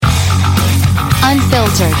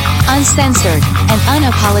Unfiltered, uncensored, and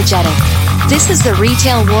unapologetic. This is the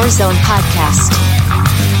Retail Warzone Podcast.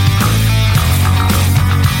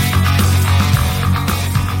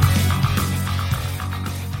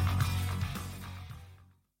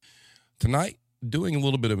 Tonight, doing a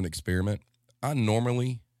little bit of an experiment.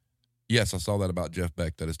 Yes, I saw that about Jeff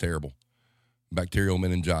Beck. That is terrible. Bacterial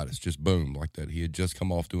meningitis, just boom, like that. He had just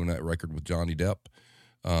come off doing that record with Johnny Depp,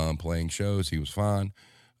 playing shows. He was fine.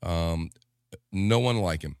 No one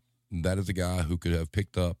like him. That is a guy who could have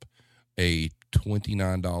picked up a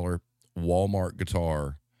 $29 Walmart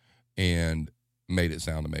guitar and made it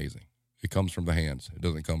sound amazing. It comes from the hands. It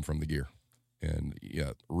doesn't come from the gear. And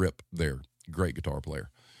yeah, rip there. Great guitar player.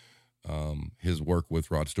 His work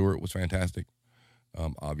with Rod Stewart was fantastic.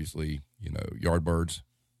 Obviously, Yardbirds,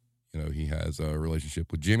 he has a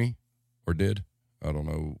relationship with Jimmy, or did. I don't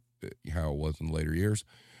know how it was in later years,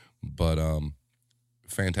 but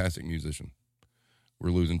fantastic musician. We're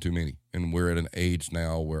losing too many, and we're at an age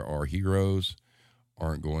now where our heroes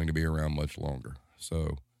aren't going to be around much longer.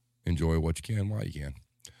 So enjoy what you can while you can.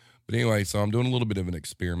 But anyway, so I'm doing a little bit of an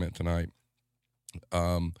experiment tonight.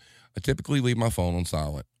 I typically leave my phone on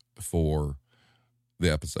silent for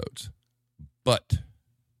the episodes, but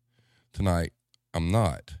tonight I'm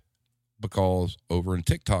not, because over in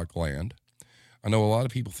TikTok land, I know a lot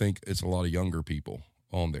of people think it's a lot of younger people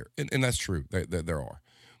on there, and that's true. There are.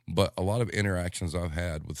 But a lot of interactions I've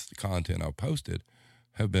had with the content I've posted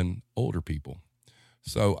have been older people.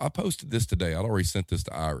 So I posted this today. I'd already sent this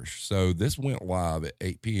to Irish. So this went live at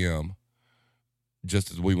 8 p.m.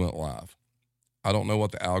 just as we went live. I don't know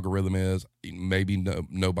what the algorithm is. Maybe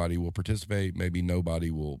nobody will participate. Maybe nobody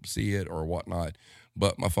will see it or whatnot.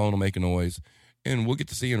 But my phone will make a noise. And we'll get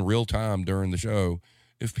to see in real time during the show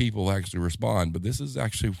if people actually respond. But this is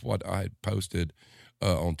actually what I had posted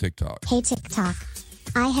on TikTok. Hey TikTok,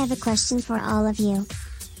 I have a question for all of you.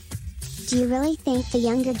 Do you really think the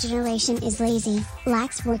younger generation is lazy,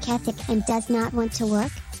 lacks work ethic, and does not want to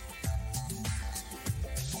work?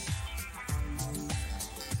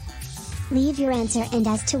 Leave your answer and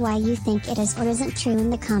as to why you think it is or isn't true in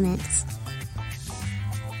the comments.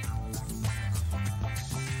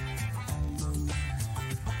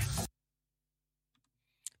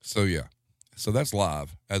 So yeah, so that's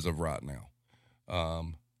live as of right now.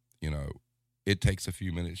 It takes a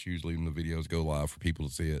few minutes usually when the videos go live for people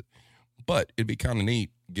to see it, but it'd be kind of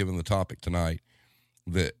neat given the topic tonight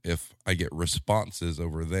that if I get responses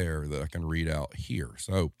over there that I can read out here.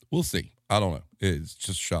 So we'll see. I don't know. It's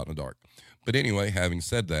just a shot in the dark. But anyway, having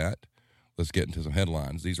said that, let's get into some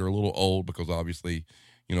headlines. These are a little old because obviously,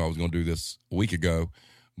 I was going to do this a week ago,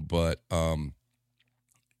 but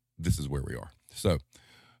this is where we are. So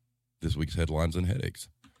this week's headlines and headaches.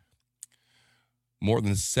 More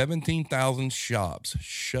than 17,000 shops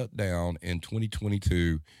shut down in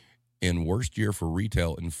 2022, in worst year for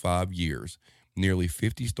retail in 5 years. Nearly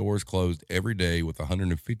 50 stores closed every day, with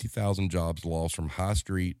 150,000 jobs lost from high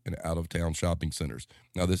street and out-of-town shopping centers.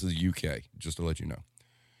 Now, this is UK, just to let you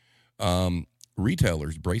know.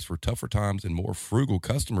 Retailers brace for tougher times and more frugal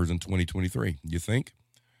customers in 2023. You think?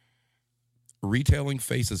 Retailing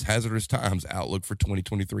faces hazardous times. Outlook for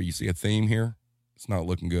 2023. You see a theme here? It's not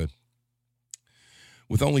looking good.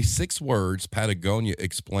 With only 6 words, Patagonia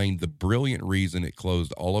explained the brilliant reason it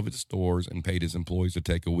closed all of its stores and paid its employees to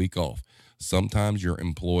take a week off. Sometimes your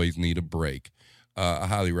employees need a break. I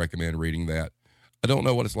highly recommend reading that. I don't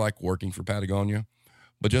know what it's like working for Patagonia,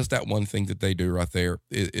 but just that one thing that they do right there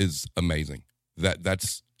is amazing.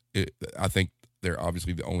 That's it. I think they're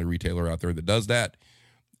obviously the only retailer out there that does that.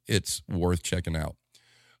 It's worth checking out.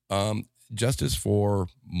 Justice for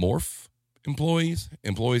Morph employees.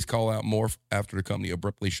 Employees call out Morph after the company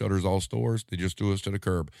abruptly shutters all stores. They just threw us to the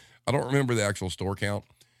curb. I don't remember the actual store count,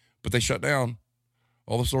 but they shut down.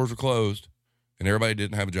 All the stores were closed, and everybody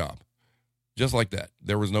didn't have a job. Just like that.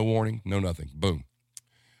 There was no warning, no nothing. Boom.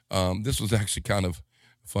 This was actually kind of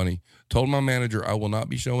funny. Told my manager I will not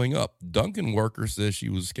be showing up. Dunkin' worker says she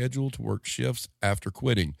was scheduled to work shifts after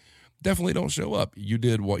quitting. Definitely don't show up. You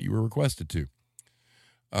did what you were requested to.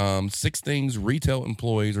 6 things retail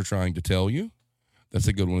employees are trying to tell you. That's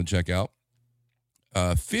a good one to check out.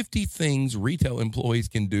 50 things retail employees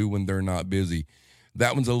can do when they're not busy.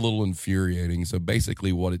 That one's a little infuriating. So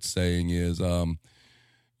basically what it's saying is,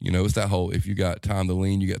 it's that whole, if you got time to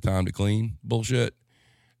lean, you got time to clean bullshit.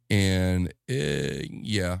 And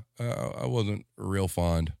I wasn't real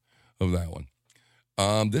fond of that one.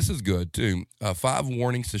 This is good too. 5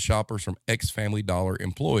 warnings to shoppers from ex-Family Dollar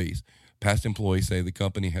employees. Past employees say the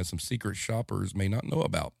company has some secret shoppers may not know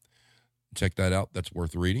about. Check that out. That's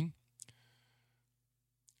worth reading.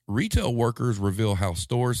 Retail workers reveal how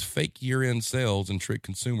stores fake year-end sales and trick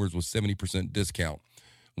consumers with 70% discount.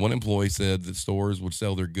 One employee said that stores would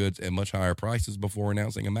sell their goods at much higher prices before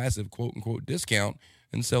announcing a massive quote-unquote discount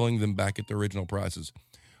and selling them back at the original prices.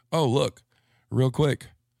 Oh, look, real quick.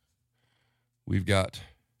 We've got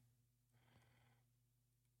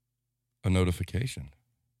a notification.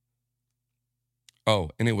 Oh,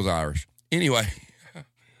 and it was Irish. Anyway,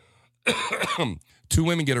 2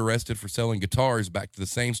 women get arrested for selling guitars back to the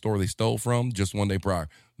same store they stole from just one day prior.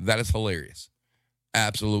 That is hilarious.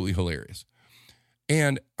 Absolutely hilarious.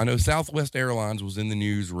 And I know Southwest Airlines was in the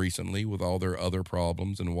news recently with all their other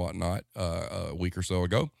problems and whatnot a week or so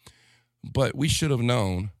ago. But we should have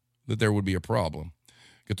known that there would be a problem.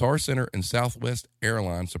 Guitar Center and Southwest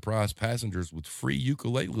Airlines surprised passengers with free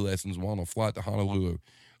ukulele lessons while on a flight to Honolulu.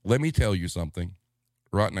 Let me tell you something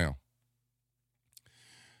right now.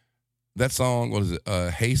 That song, what is it,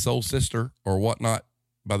 Hey Soul Sister or whatnot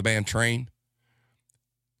by the band Train,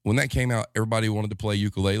 when that came out, everybody wanted to play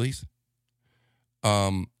ukuleles.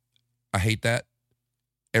 I hate that.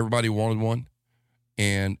 Everybody wanted one,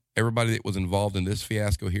 and everybody that was involved in this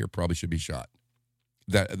fiasco here probably should be shot.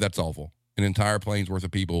 That's awful. An entire plane's worth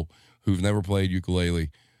of people who've never played ukulele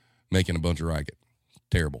making a bunch of racket.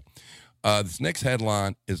 Terrible. This next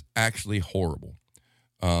headline is actually horrible.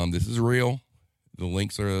 This is real. The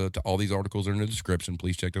links are to all these articles are in the description.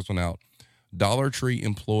 Please check this one out. Dollar Tree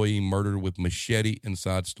employee murdered with machete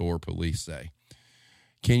inside store, police say.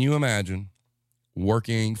 Can you imagine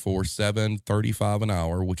working for $7.35 an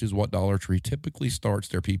hour, which is what Dollar Tree typically starts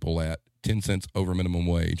their people at, 10 cents over minimum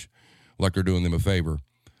wage, like they're doing them a favor,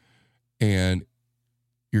 and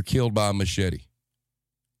you're killed by a machete?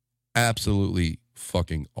 Absolutely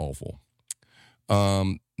fucking awful.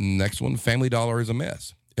 Next one, Family Dollar is a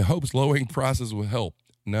mess. It hopes lowering prices will help.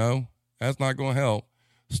 No, that's not going to help.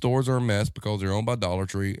 Stores are a mess because they're owned by Dollar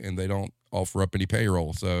Tree and they don't offer up any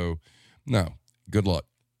payroll. So, no, good luck.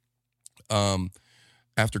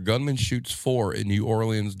 After gunman shoots 4 in New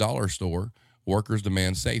Orleans dollar store, workers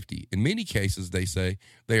demand safety. In many cases, they say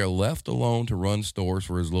they are left alone to run stores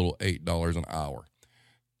for as little $8 an hour.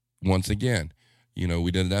 Once again, you know,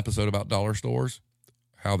 we did an episode about dollar stores,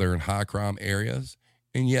 how they're in high crime areas.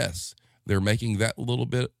 And yes, they're making that little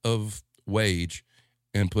bit of wage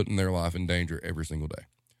and putting their life in danger every single day.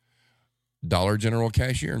 Dollar General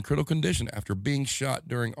cashier in critical condition after being shot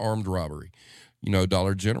during armed robbery. You know,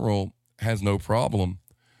 Dollar General has no problem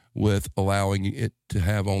with allowing it to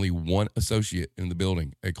have only one associate in the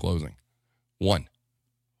building at closing. One.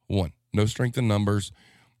 No strength in numbers,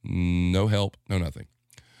 no help, no nothing.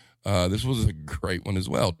 This was a great one as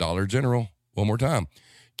well. Dollar General, one more time.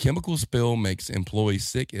 Chemical spill makes employees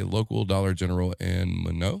sick at local Dollar General in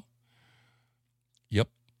Minot. Yep.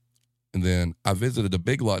 And then I visited a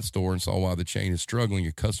Big Lots store and saw why the chain is struggling.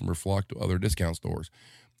 A customer flocked to other discount stores.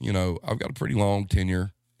 You know, I've got a pretty long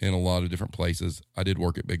tenure in a lot of different places. I did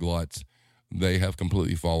work at Big Lots. They have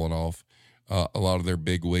completely fallen off. A lot of their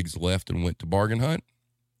big wigs left and went to Bargain Hunt,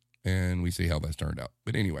 and we see how that's turned out.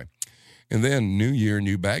 But anyway, and then new year,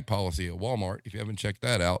 new bag policy at Walmart. If you haven't checked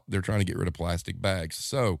that out, they're trying to get rid of plastic bags.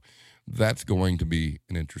 So that's going to be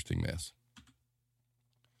an interesting mess.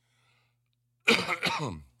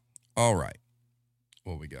 All right.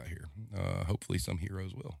 What we got here? Hopefully some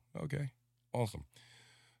heroes will. Okay. Awesome.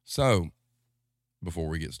 So before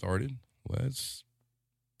we get started, let's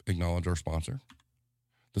acknowledge our sponsor,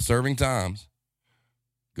 The Serving Times.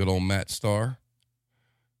 Good old Matt Starr,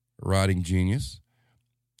 writing genius.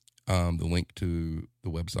 The link to the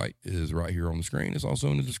website is right here on the screen. It's also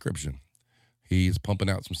in the description. He's pumping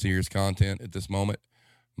out some serious content at this moment.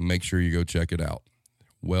 Make sure you go check it out.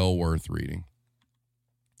 Well worth reading.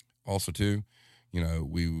 Also, too, you know,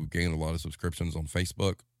 we gained a lot of subscriptions on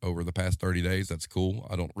Facebook over the past 30 days. That's cool.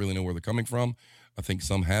 I don't really know where they're coming from. I think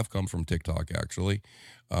some have come from TikTok, actually.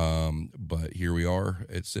 But here we are.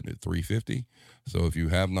 It's sitting at 350. So if you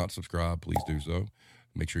have not subscribed, please do so.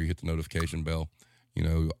 Make sure you hit the notification bell. You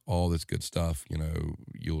know, all this good stuff. You know,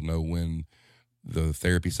 you'll know when the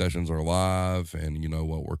therapy sessions are live and, you know,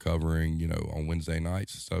 what we're covering, you know, on Wednesday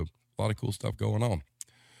nights. So a lot of cool stuff going on.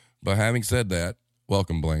 But having said that,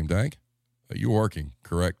 welcome, Blame Dank. You're working,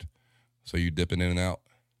 correct? So you dipping in and out?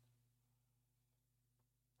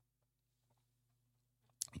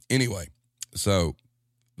 Anyway, so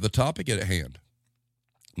the topic at hand.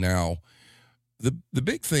 Now, the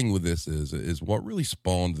big thing with this is what really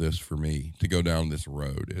spawned this for me to go down this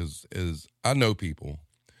road is I know people,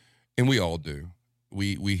 and we all do.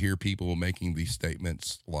 We hear people making these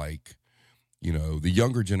statements like, you know, the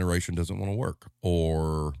younger generation doesn't want to work,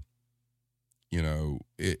 or,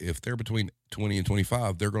 if they're between 20 and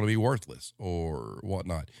 25, they're going to be worthless or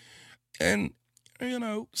whatnot. And,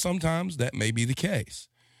 sometimes that may be the case.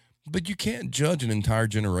 But you can't judge an entire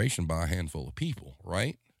generation by a handful of people,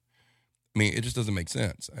 right? I mean, it just doesn't make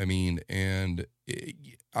sense. I mean,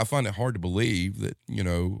 I find it hard to believe that,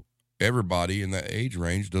 everybody in that age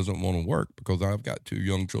range doesn't want to work, because I've got 2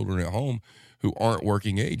 young children at home who aren't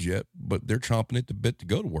working age yet, but they're chomping at the bit to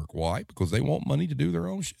go to work. Why? Because they want money to do their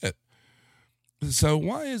own shit. So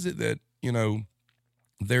why is it that,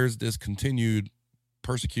 there's this continued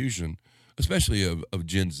persecution, especially of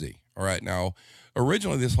Gen Z? All right. Now,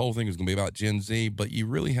 originally this whole thing was going to be about Gen Z, but you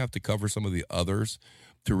really have to cover some of the others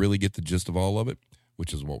to really get the gist of all of it,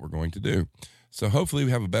 which is what we're going to do. So hopefully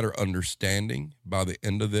we have a better understanding by the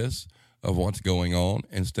end of this of what's going on,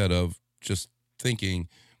 instead of just thinking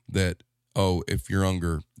that, oh, if you're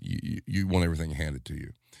younger, you want everything handed to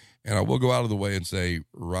you. And I will go out of the way and say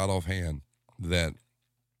right offhand that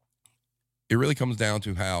it really comes down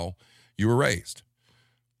to how you were raised.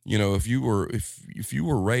 If you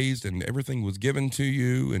were raised and everything was given to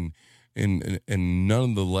you, and none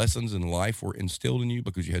of the lessons in life were instilled in you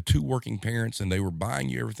because you had 2 working parents and they were buying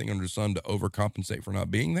you everything under the sun to overcompensate for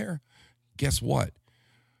not being there, guess what?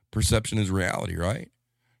 Perception is reality, right?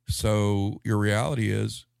 So your reality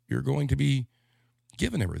is you're going to be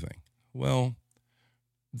given everything. Well,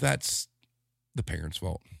 that's the parents'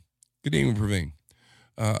 fault. Good evening, Praveen.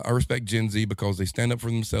 I respect Gen Z because they stand up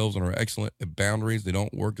for themselves and are excellent at boundaries. They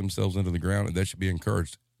don't work themselves into the ground, and that should be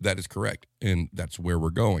encouraged. That is correct, and that's where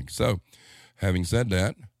we're going. So, having said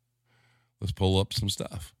that, let's pull up some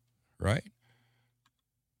stuff, right?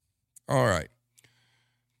 All right.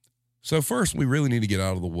 So first, we really need to get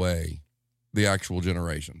out of the way the actual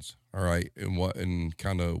generations, all right, and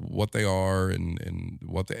kind of what they are and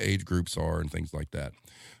what the age groups are and things like that.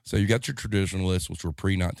 So you got your traditionalists, which were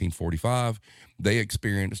pre-1945. They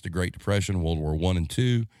experienced the Great Depression, World War I and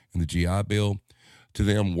II, and the GI Bill. To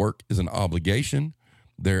them, work is an obligation.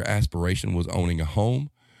 Their aspiration was owning a home.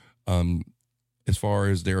 As far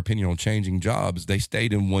as their opinion on changing jobs, they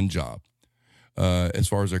stayed in one job. As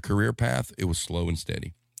far as their career path, it was slow and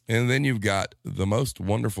steady. And then you've got the most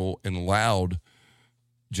wonderful and loud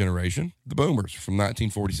generation, the boomers from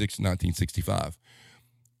 1946 to 1965.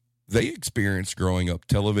 They experienced growing up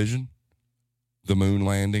television, the moon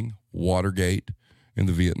landing, Watergate, and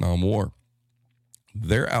the Vietnam War.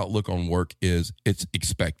 Their outlook on work is it's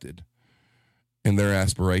expected. And their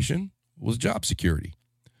aspiration was job security.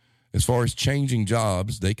 As far as changing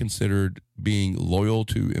jobs, they considered being loyal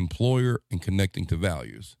to employer and connecting to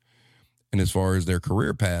values. And as far as their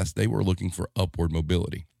career paths, they were looking for upward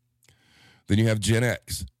mobility. Then you have Gen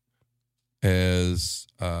X, as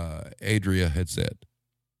Adria had said,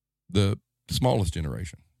 the smallest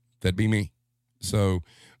generation. That'd be me. So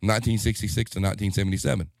 1966 to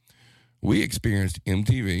 1977, we experienced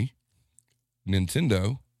MTV,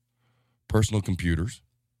 Nintendo, personal computers.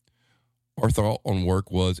 Our thought on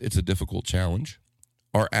work was it's a difficult challenge.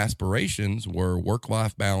 Our aspirations were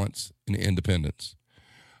work-life balance and independence.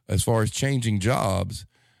 As far as changing jobs,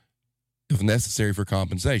 if necessary for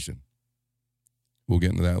compensation. We'll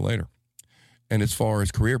get into that later. And as far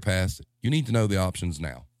as career paths, you need to know the options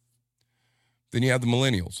now. Then you have the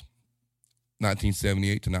millennials,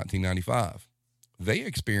 1978 to 1995. They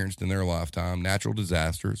experienced in their lifetime natural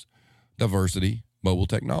disasters, diversity, mobile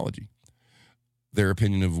technology. Their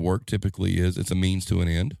opinion of work typically is it's a means to an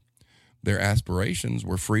end. Their aspirations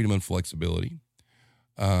were freedom and flexibility.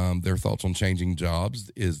 Their thoughts on changing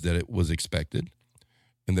jobs is that it was expected.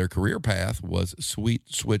 And their career path was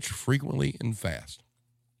switch frequently and fast.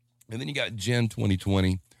 And then you got Gen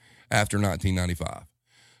 2020 after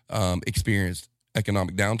 1995. Experienced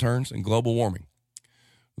economic downturns and global warming.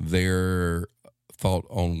 Their thought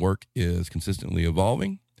on work is consistently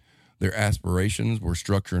evolving. Their aspirations were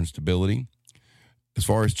structure and stability. As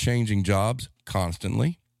far as changing jobs,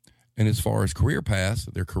 constantly. And as far as career paths,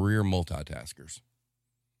 they're career multitaskers.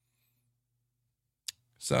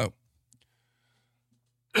 So,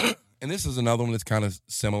 and this is another one that's kind of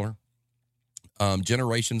similar.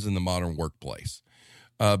 Generations in the modern workplace.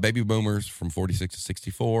 Baby boomers from 46 to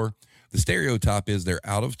 64. The stereotype is they're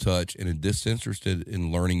out of touch and disinterested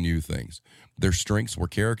in learning new things. Their strengths were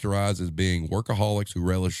characterized as being workaholics who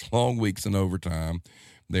relish long weeks and overtime.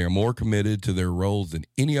 They are more committed to their roles than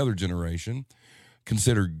any other generation.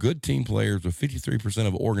 Considered good team players, with 53%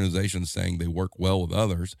 of organizations saying they work well with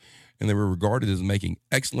others, and they were regarded as making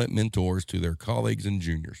excellent mentors to their colleagues and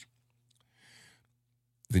juniors.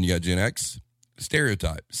 Then you got Gen X,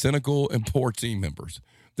 stereotype, cynical and poor team members.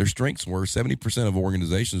 Their strengths were 70% of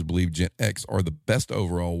organizations believe Gen X are the best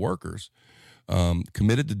overall workers.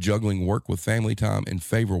 committed to juggling work with family time in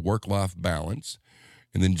favor of work-life balance.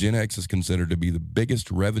 And then Gen X is considered to be the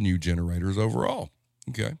biggest revenue generators overall.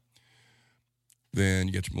 Okay. Then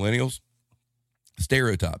you get your millennials.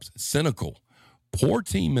 Stereotypes: cynical, poor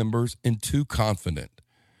team members, and too confident.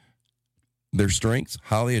 Their strengths: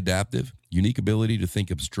 highly adaptive, unique ability to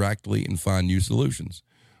think abstractly and find new solutions.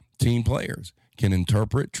 Team players can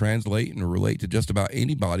interpret, translate, and relate to just about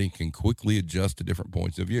anybody and can quickly adjust to different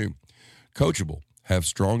points of view. Coachable, have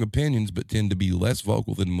strong opinions but tend to be less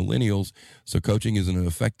vocal than millennials, so coaching is an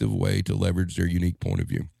effective way to leverage their unique point of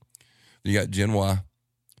view. Then you got Gen Y.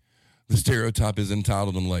 The stereotype is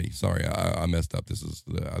entitled and lazy. Sorry, I messed up.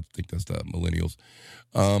 I think that's the millennials.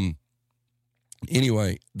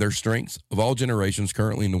 Anyway, their strengths: of all generations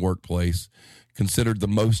currently in the workplace, considered the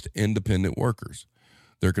most independent workers.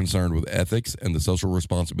 They're concerned with ethics and the social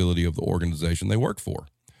responsibility of the organization they work for.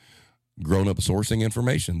 Grown-up sourcing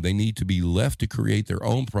information. They need to be left to create their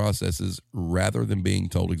own processes rather than being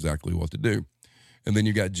told exactly what to do. And then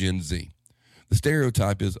you got Gen Z. The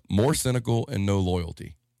stereotype is more cynical and no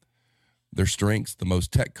loyalty. Their strengths: the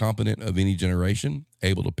most tech competent of any generation,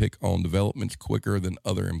 able to pick on developments quicker than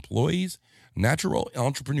other employees, natural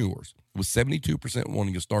entrepreneurs, with 72%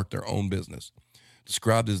 wanting to start their own business.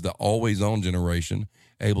 Described as the always-on generation,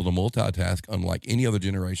 able to multitask unlike any other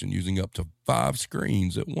generation, using up to 5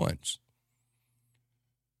 screens at once.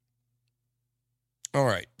 All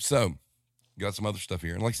right, so got some other stuff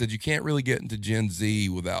here. And like I said, you can't really get into Gen Z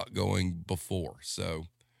without going before. So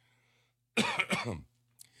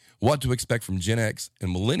what to expect from Gen X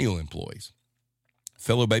and millennial employees.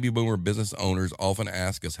 Fellow baby boomer business owners often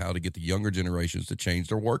ask us how to get the younger generations to change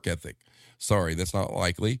their work ethic. Sorry, that's not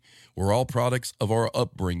likely. We're all products of our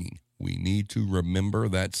upbringing. We need to remember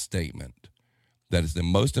that statement. That is the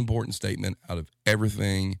most important statement out of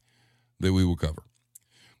everything that we will cover.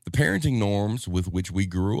 The parenting norms with which we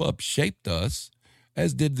grew up shaped us,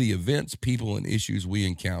 as did the events, people, and issues we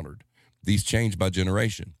encountered. These change by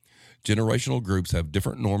generation. Generational groups have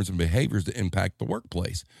different norms and behaviors that impact the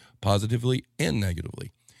workplace, positively and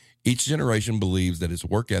negatively. Each generation believes that its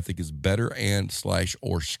work ethic is better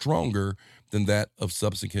or stronger than that of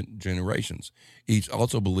subsequent generations. Each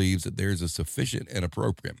also believes that there is a sufficient and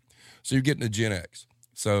appropriate. So you're getting a Gen X.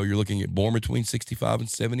 So you're looking at born between 65 and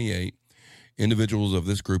 78. Individuals of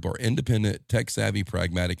this group are independent, tech-savvy,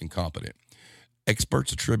 pragmatic, and competent.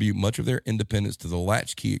 Experts attribute much of their independence to the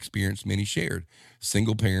latchkey experience many shared.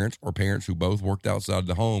 Single parents or parents who both worked outside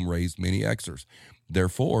the home raised many Xers.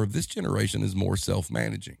 Therefore, this generation is more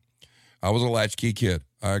self-managing. I was a latchkey kid.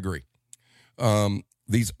 I agree.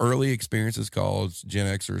 These early experiences cause Gen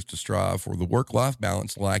Xers to strive for the work-life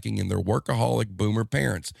balance lacking in their workaholic boomer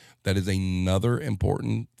parents. That is another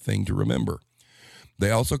important thing to remember. They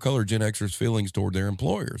also color Gen Xers' feelings toward their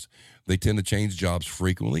employers. They tend to change jobs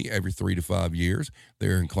frequently, every 3 to 5 years. They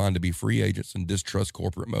are inclined to be free agents and distrust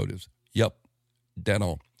corporate motives. Yep, dead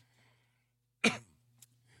on.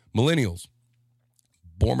 Millennials,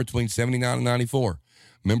 born between 79 and 94.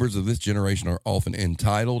 Members of this generation are often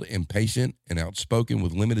entitled, impatient, and outspoken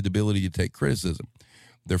with limited ability to take criticism.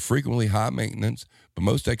 They're frequently high maintenance, but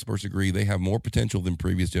most experts agree they have more potential than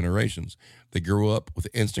previous generations. They grew up with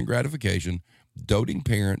instant gratification, doting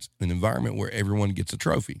parents, an environment where everyone gets a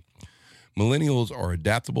trophy. Millennials are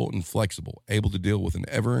adaptable and flexible, able to deal with an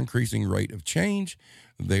ever-increasing rate of change.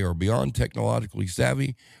 They are beyond technologically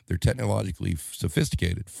savvy. They're technologically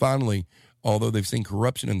sophisticated. Finally, although they've seen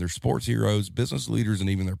corruption in their sports heroes, business leaders, and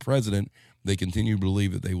even their president, they continue to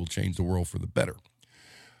believe that they will change the world for the better.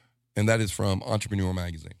 And that is from Entrepreneur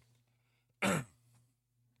Magazine.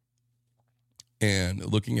 And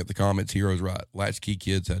looking at the comments, Hero's right. Latchkey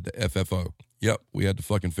kids had to FFO. Yep, we had to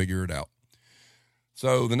fucking figure it out.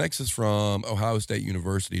 So the next is from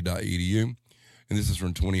ohiostateuniversity.edu, and this is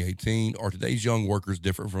from 2018. Are today's young workers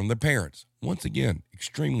different from their parents? Once again,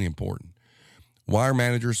 extremely important. Why are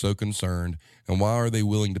managers so concerned, and why are they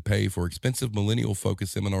willing to pay for expensive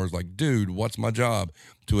millennial-focused seminars like, Dude, What's My Job?,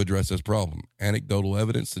 to address this problem? Anecdotal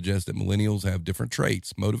evidence suggests that millennials have different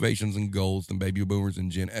traits, motivations, and goals than baby boomers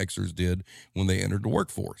and Gen Xers did when they entered the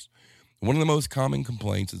workforce. One of the most common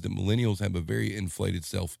complaints is that millennials have a very inflated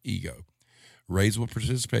self-ego. Raised with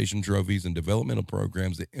participation trophies and developmental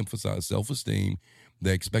programs that emphasize self-esteem,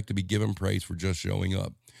 they expect to be given praise for just showing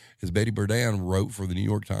up. As Betty Bourdain wrote for the New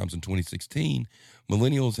York Times in 2016,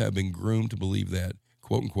 millennials have been groomed to believe that,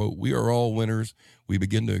 quote unquote, we are all winners. We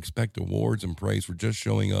begin to expect awards and praise for just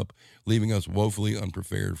showing up, leaving us woefully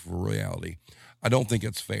unprepared for reality. I don't think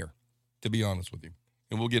it's fair, to be honest with you.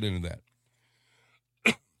 And we'll get into that.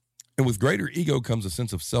 And with greater ego comes a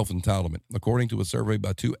sense of self-entitlement. According to a survey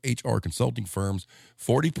by 2 HR consulting firms,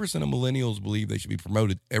 40% of millennials believe they should be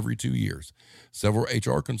promoted every 2 years. Several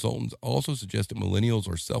HR consultants also suggest that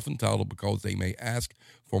millennials are self-entitled because they may ask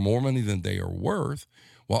for more money than they are worth,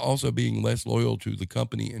 while also being less loyal to the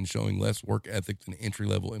company and showing less work ethic than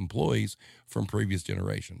entry-level employees from previous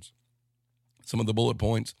generations. Some of the bullet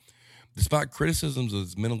points: despite criticisms of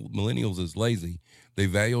millennials as lazy, they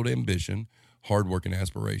valued ambition, hard work, and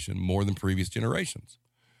aspiration more than previous generations.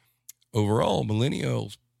 Overall,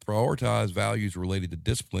 millennials prioritize values related to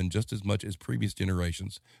discipline just as much as previous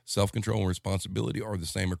generations. Self-control and responsibility are the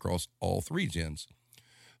same across all three gens.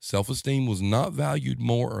 Self-esteem was not valued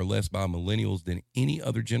more or less by millennials than any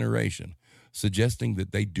other generation, suggesting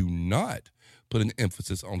that they do not put an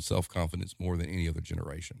emphasis on self-confidence more than any other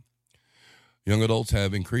generation. Young adults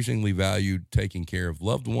have increasingly valued taking care of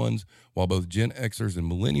loved ones, while both Gen Xers and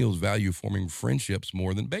millennials value forming friendships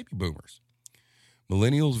more than baby boomers.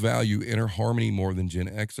 Millennials value inner harmony more than Gen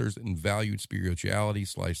Xers and valued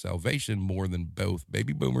spirituality/salvation more than both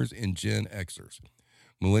baby boomers and Gen Xers.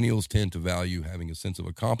 Millennials tend to value having a sense of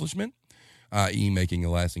accomplishment, i.e. making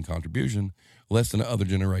a lasting contribution, less than other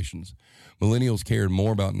generations. Millennials cared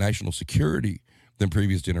more about national security than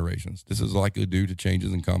previous generations. This is likely due to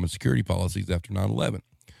changes in common security policies after 9/11.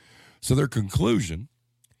 So their conclusion: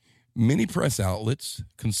 many press outlets,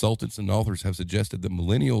 consultants, and authors have suggested that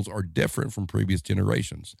millennials are different from previous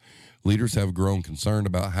generations. Leaders have grown concerned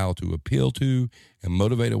about how to appeal to and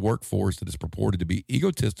motivate a workforce that is purported to be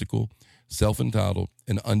egotistical, self-entitled,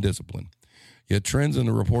 and undisciplined. Yet trends in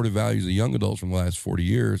the reported values of young adults from the last 40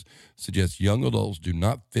 years suggest young adults do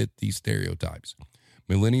not fit these stereotypes.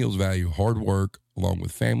 Millennials value hard work along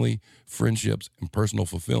with family, friendships, and personal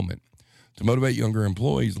fulfillment. To motivate younger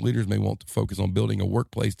employees, leaders may want to focus on building a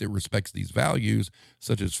workplace that respects these values,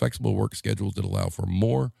 such as flexible work schedules that allow for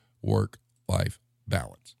more work-life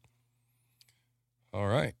balance. All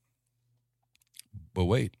right. But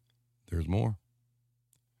wait, there's more.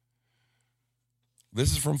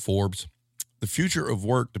 This is from Forbes. The future of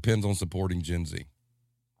work depends on supporting Gen Z.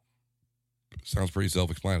 Sounds pretty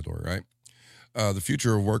self-explanatory, right? The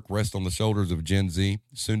future of work rests on the shoulders of Gen Z,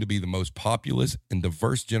 soon to be the most populous and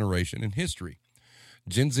diverse generation in history.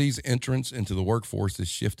 Gen Z's entrance into the workforce is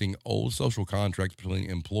shifting old social contracts between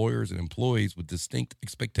employers and employees with distinct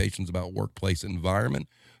expectations about workplace environment,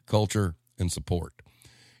 culture, and support.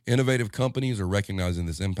 Innovative companies are recognizing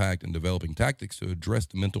this impact and developing tactics to address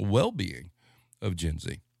the mental well-being of Gen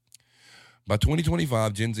Z. By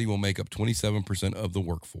 2025, Gen Z will make up 27% of the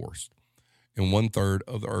workforce. And 1/3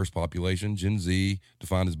 of the Earth's population, Gen Z,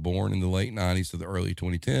 defined as born in the late 90s to the early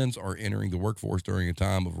 2010s, are entering the workforce during a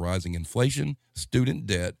time of rising inflation, student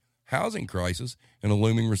debt, housing crisis, and a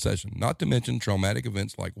looming recession, not to mention traumatic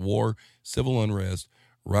events like war, civil unrest,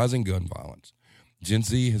 rising gun violence. Gen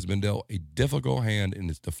Z has been dealt a difficult hand in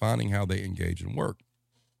its defining how they engage in work.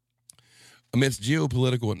 Amidst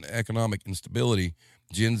geopolitical and economic instability,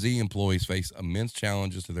 Gen Z employees face immense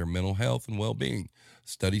challenges to their mental health and well-being.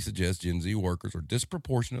 Studies suggest Gen Z workers are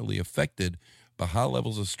disproportionately affected by high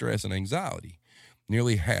levels of stress and anxiety.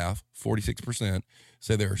 Nearly half, 46%,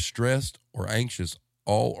 say they are stressed or anxious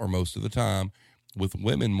all or most of the time, with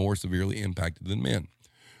women more severely impacted than men.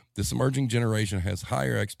 This emerging generation has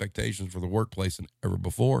higher expectations for the workplace than ever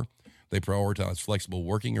before. They prioritize flexible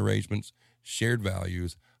working arrangements, shared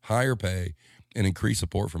values, higher pay, and increased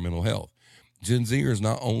support for mental health. Gen Zers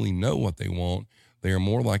not only know what they want, they are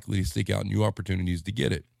more likely to seek out new opportunities to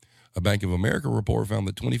get it. A Bank of America report found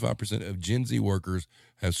that 25% of Gen Z workers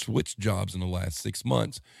have switched jobs in the last 6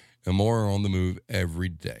 months, and more are on the move every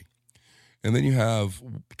day. And then you have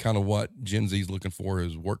kind of what Gen Z is looking for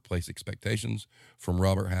as workplace expectations from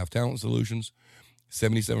Robert Half Talent Solutions.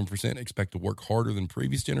 77% expect to work harder than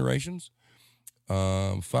previous generations.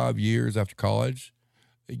 5 years after college,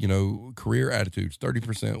 career attitudes.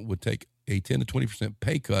 30% would take a 10 to 20%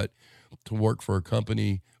 pay cut to work for a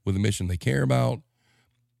company with a mission they care about.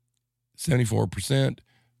 74%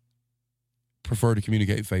 prefer to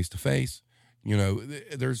communicate face-to-face.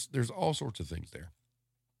 There's all sorts of things there.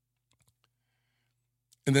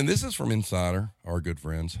 And then this is from Insider, our good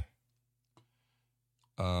friends.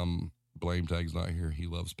 Blame Tag's not here. He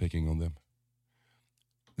loves picking on them.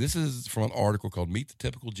 This is from an article called Meet the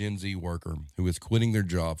Typical Gen Z Worker Who is Quitting Their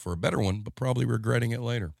Job for a Better One, but probably regretting it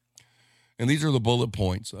later. And these are the bullet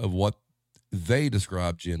points of what they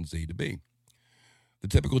describe Gen Z to be. The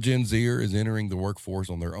typical Gen Zer is entering the workforce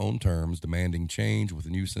on their own terms, demanding change with a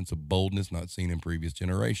new sense of boldness not seen in previous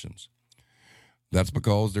generations. That's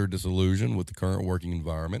because they're disillusioned with the current working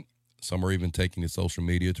environment. Some are even taking to social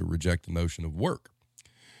media to reject the notion of work.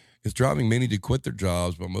 It's driving many to quit their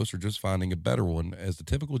jobs, but most are just finding a better one, as the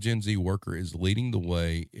typical Gen Z worker is leading the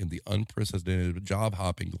way in the unprecedented job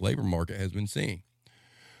hopping the labor market has been seeing.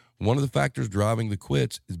 One of the factors driving the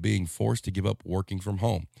quits is being forced to give up working from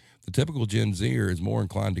home. The typical Gen Zer is more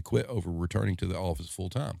inclined to quit over returning to the office full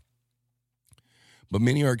time. But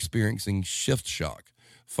many are experiencing shift shock,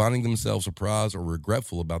 finding themselves surprised or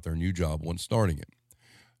regretful about their new job once starting it.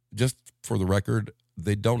 Just for the record,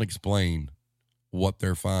 they don't explain what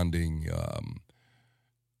they're finding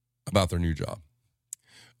about their new job.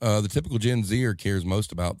 The typical Gen Zer cares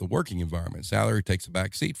most about the working environment. Salary takes a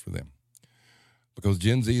back seat for them. Because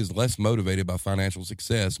Gen Z is less motivated by financial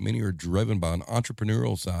success, many are driven by an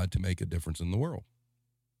entrepreneurial side to make a difference in the world.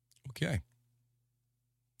 Okay.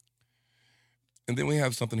 And then we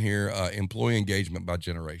have something here, employee engagement by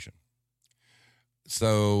generation.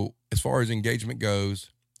 So as far as engagement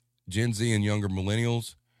goes, Gen Z and younger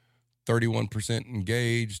millennials, 31%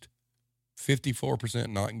 engaged, 54%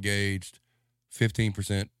 not engaged,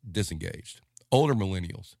 15% disengaged. Older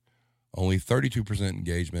millennials, only 32%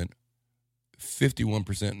 engagement,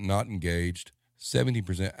 51% not engaged,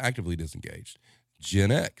 17% actively disengaged.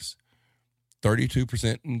 Gen X,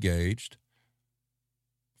 32% engaged,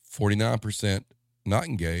 49% not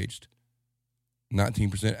engaged,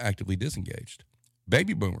 19% actively disengaged.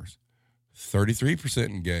 Baby boomers, 33%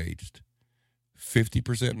 engaged,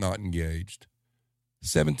 50% not engaged,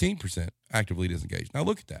 17% actively disengaged. Now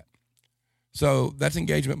look at that. So that's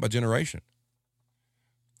engagement by generation.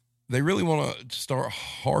 They really want to start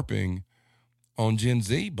harping on Gen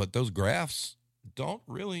Z, but those graphs don't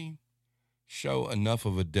really show enough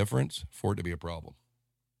of a difference for it to be a problem.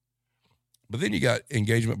 But then you got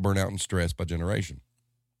engagement, burnout, and stress by generation.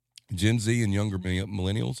 Gen Z and younger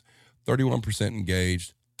millennials, 31%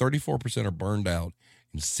 engaged, 34% are burned out,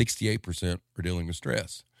 and 68% are dealing with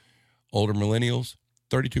stress. Older millennials,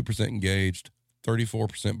 32% engaged,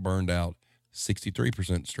 34% burned out,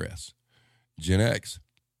 63% stress. Gen X,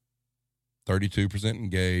 32%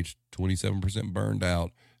 engaged, 27% burned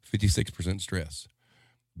out, 56% stress.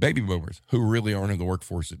 Baby boomers, who really aren't in the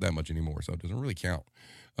workforce that much anymore, so it doesn't really count.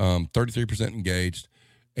 33% engaged,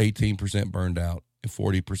 18% burned out, and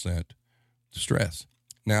 40% stress.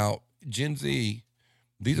 Now, Gen Z,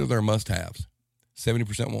 these are their must-haves.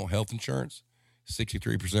 70% want health insurance,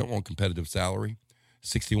 63% want competitive salary,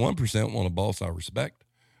 61% want a boss I respect,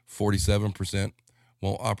 47%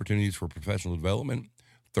 want opportunities for professional development,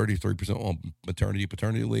 33% want maternity,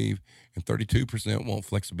 paternity leave, and 32% want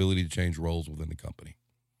flexibility to change roles within the company.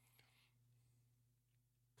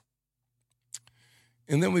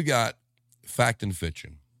 And then we've got fact and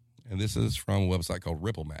fiction. And this is from a website called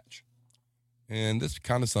Ripple Match. And this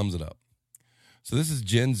kind of sums it up. So this is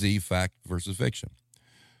Gen Z fact versus fiction.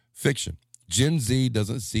 Fiction. Gen Z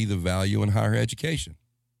doesn't see the value in higher education.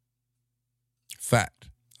 Fact.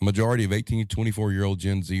 A majority of 18 to 24-year-old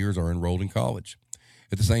Gen Zers are enrolled in college.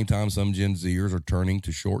 At the same time, some Gen Zers are turning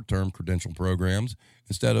to short-term credential programs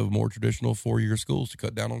instead of more traditional four-year schools to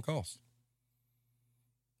cut down on costs.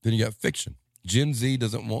 Then you got fiction. Gen Z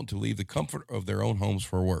doesn't want to leave the comfort of their own homes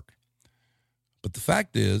for work. But the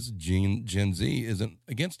fact is, Gen Z isn't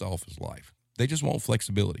against office life. They just want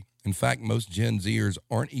flexibility. In fact, most Gen Zers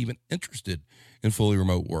aren't even interested in fully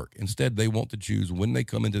remote work. Instead, they want to choose when they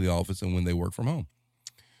come into the office and when they work from home.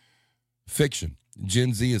 Fiction.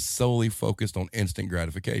 Gen Z is solely focused on instant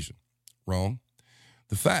gratification. Wrong.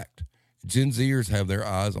 The fact. Gen Zers have their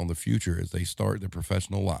eyes on the future as they start their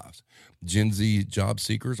professional lives. Gen Z job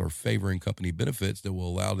seekers are favoring company benefits that will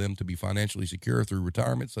allow them to be financially secure through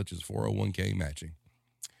retirement, such as 401k matching.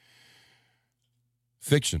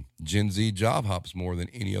 Fiction. Gen Z job hops more than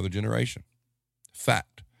any other generation.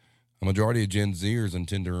 Fact. A majority of Gen Zers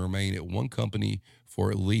intend to remain at one company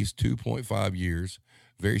for at least 2.5 years,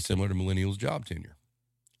 very similar to millennials' job tenure.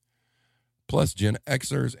 Plus, Gen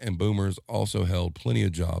Xers and Boomers also held plenty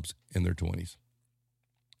of jobs in their 20s.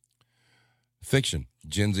 Fiction.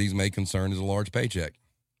 Gen Z's main concern is a large paycheck.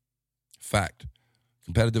 Fact.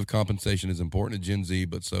 Competitive compensation is important to Gen Z,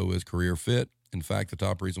 but so is career fit. In fact, the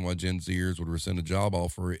top reason why Gen Zers would rescind a job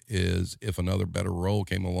offer is if another better role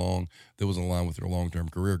came along that was in line with their long-term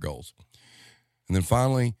career goals. And then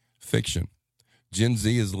finally, fiction. Gen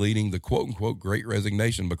Z is leading the quote-unquote great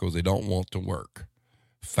resignation because they don't want to work.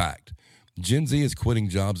 Fact. Gen Z is quitting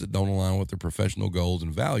jobs that don't align with their professional goals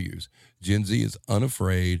and values. Gen Z is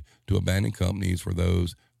unafraid to abandon companies for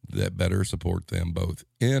those that better support them both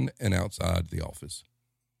in and outside the office.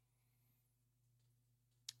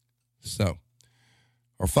 So,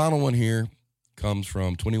 our final one here comes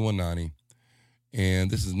from 2190, and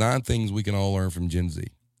this is 9 things we can all learn from Gen Z.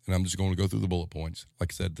 And I'm just going to go through the bullet points.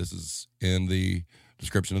 Like I said, this is in the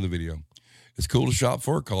description of the video. It's cool to shop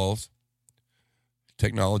for a cause.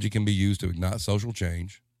 Technology can be used to ignite social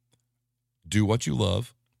change. Do what you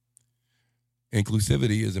love.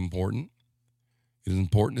 Inclusivity is important. It is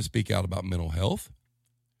important to speak out about mental health.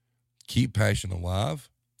 Keep passion alive.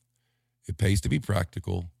 It pays to be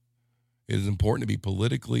practical. It is important to be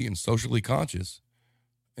politically and socially conscious,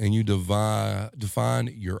 and you define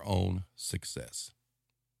your own success.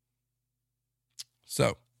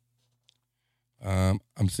 So, I'm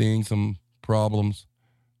seeing some problems.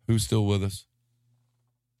 Who's still with us?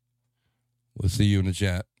 Let's see you in the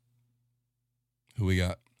chat. Who we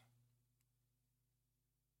got?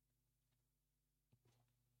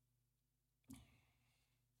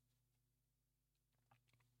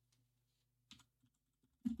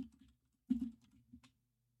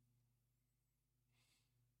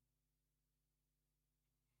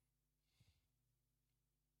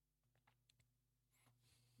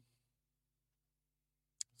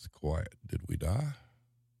 It's quiet. Did we die?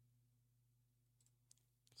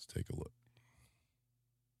 Let's take a look.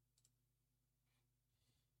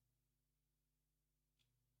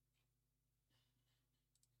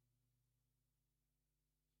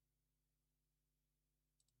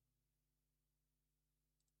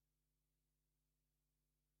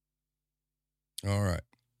 All right.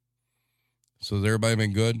 So has everybody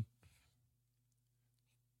been good? Do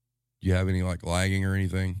you have any like lagging or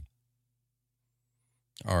anything?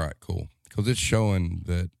 All right, cool. Because it's showing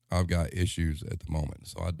that I've got issues at the moment.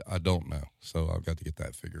 So I don't know. So I've got to get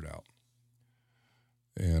that figured out.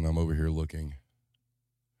 And I'm over here looking.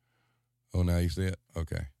 Oh, now you see it?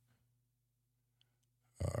 Okay.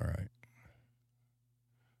 All right.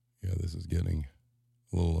 Yeah, this is getting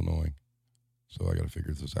a little annoying. So I got to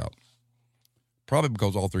figure this out. Probably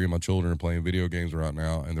because all three of my children are playing video games right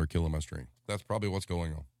now and they're killing my stream. That's probably what's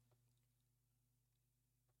going on.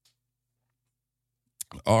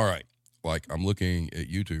 All right. Like I'm looking at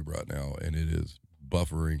YouTube right now and it is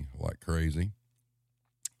buffering like crazy.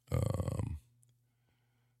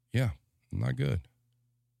 Yeah, not good.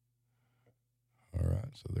 All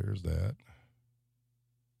right. So there's that.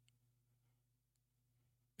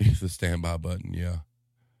 The standby button. Yeah.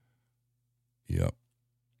 Yep.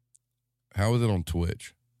 How is it on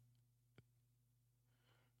Twitch?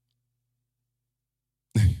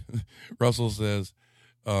 Russell says,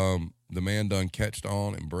 the man done catched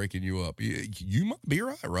on and breaking you up. You might be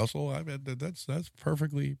right, Russell. I mean, that's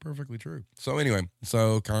perfectly true. So anyway,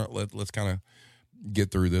 let's kind of get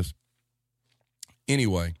through this.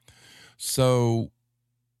 Anyway, so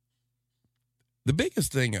the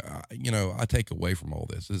biggest thing I take away from all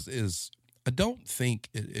this is I don't think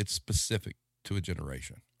it's specific to a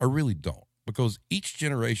generation. I really don't, because each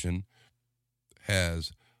generation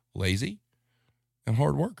has lazy and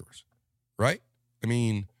hard workers, right? I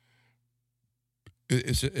mean,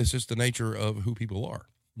 it's just the nature of who people are.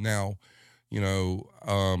 Now,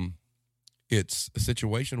 it's a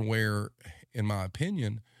situation where, in my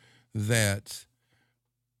opinion, that,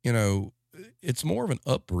 it's more of an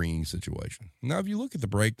upbringing situation. Now, if you look at the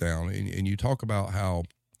breakdown and you talk about how,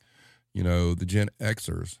 the Gen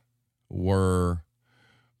Xers were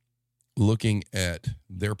looking at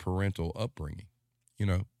their parental upbringing,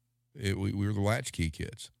 we were the latchkey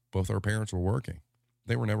kids. Both our parents were working.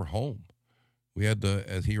 They were never home. We had to,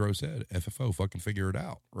 as Hero said, FFO, fucking figure it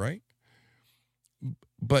out, right?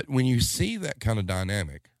 But when you see that kind of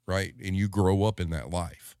dynamic, right, and you grow up in that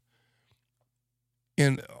life,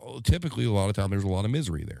 and typically a lot of time there's a lot of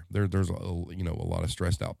misery there. There's a lot of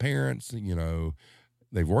stressed out parents.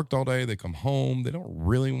 They've worked all day. They come home. They don't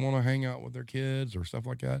really want to hang out with their kids or stuff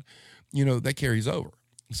like that. That carries over.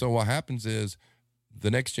 So what happens is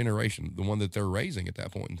the next generation, the one that they're raising at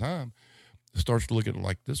that point in time, starts to look at it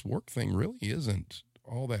like, this work thing really isn't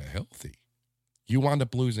all that healthy. You wind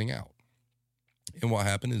up losing out. And what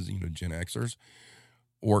happened is, Gen Xers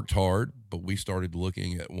worked hard, but we started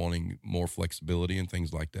looking at wanting more flexibility and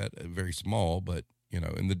things like that. Very small, but,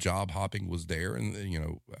 and the job hopping was there.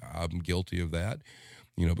 And, I'm guilty of that,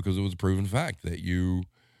 because it was a proven fact that you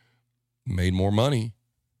made more money,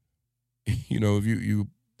 if you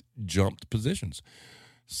jumped positions.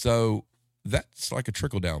 So that's like a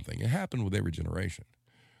trickle down thing. It happened with every generation.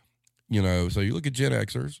 So you look at Gen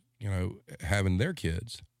Xers, having their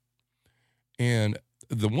kids. And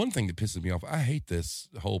the one thing that pisses me off, I hate this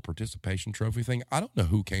whole participation trophy thing. I don't know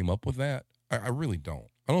who came up with that. I really don't.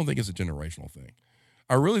 I don't think it's a generational thing.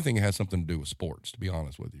 I really think it has something to do with sports, to be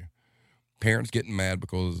honest with you. Parents getting mad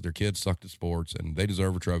because their kids sucked at sports and they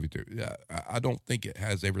deserve a trophy too. I don't think it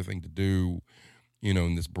has everything to do,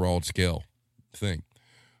 in this broad scale thing.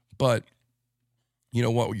 But,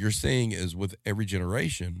 what you're seeing is with every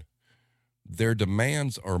generation, their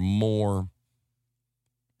demands are more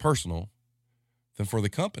personal than for the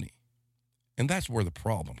company. And that's where the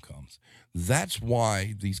problem comes. That's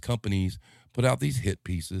why these companies put out these hit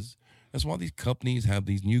pieces. That's why these companies have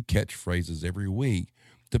these new catchphrases every week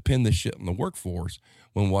to pin the shit on the workforce,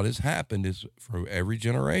 when what has happened is for every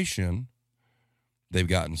generation, they've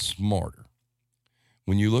gotten smarter.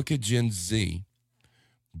 When you look at Gen Z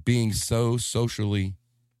being so socially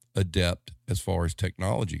adept as far as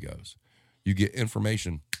technology goes, you get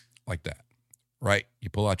information like that, right? You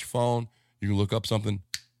pull out your phone, you can look up something,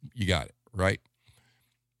 you got it, right?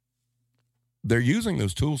 They're using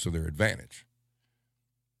those tools to their advantage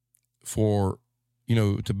for,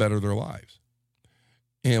 to better their lives.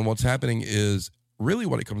 And what's happening is really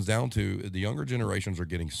what it comes down to, the younger generations are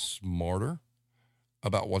getting smarter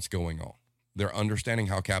about what's going on. They're understanding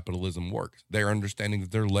how capitalism works. They're understanding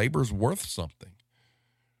that their labor's worth something,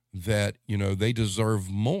 that, they deserve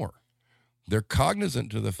more. They're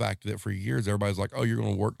cognizant to the fact that for years, everybody's like, oh, you're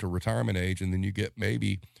going to work to retirement age, and then you get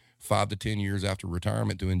maybe 5 to 10 years after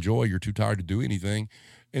retirement to enjoy. You're too tired to do anything,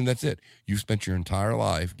 and that's it. You've spent your entire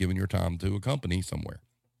life giving your time to a company somewhere,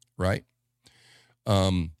 right?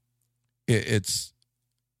 I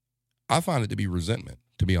find it to be resentment,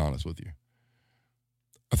 to be honest with you.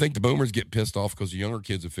 I think the boomers get pissed off because the younger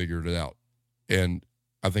kids have figured it out. And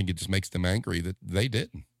I think it just makes them angry that they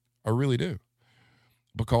didn't. I really do.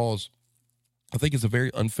 Because I think it's a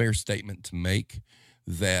very unfair statement to make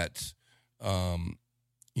that, a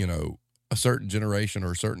certain generation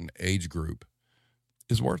or a certain age group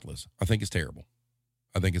is worthless. I think it's terrible.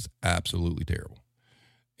 I think it's absolutely terrible.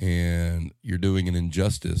 And you're doing an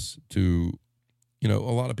injustice to, a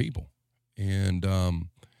lot of people. And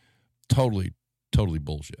totally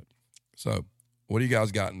bullshit. So what do you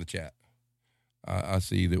guys got in the chat? I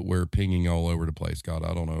see that we're pinging all over the place. God,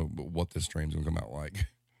 I don't know what this stream's going to come out like.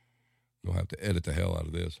 We'll have to edit the hell out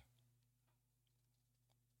of this.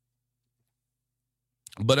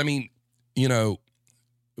 But I mean,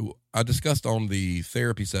 I discussed on the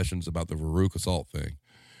therapy sessions about the Farouk assault thing.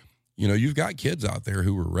 You've got kids out there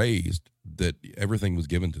who were raised that everything was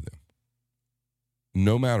given to them.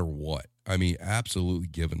 No matter what. I mean, absolutely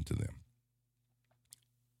given to them.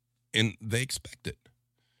 And they expect it.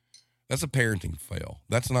 That's a parenting fail.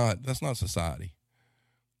 That's not society.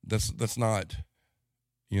 That's not,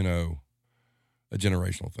 a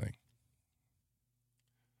generational thing.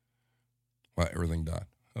 Why everything died.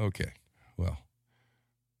 Okay. Well,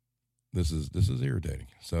 this is irritating.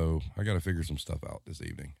 So I got to figure some stuff out this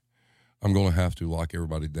evening. I'm going to have to lock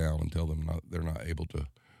everybody down and tell them they're not able to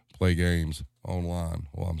play games online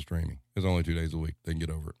while I'm streaming. It's only 2 days a week. They can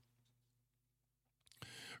get over it.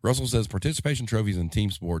 Russell says, participation trophies in team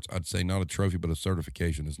sports, I'd say not a trophy, but a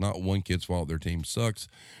certification. It's not one kid's fault their team sucks.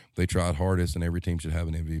 They tried hardest, and every team should have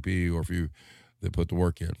an MVP or a few that put the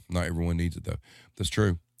work in. Not everyone needs it, though. That's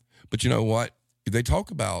true. But you know what? They talk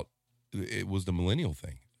about, it was the millennial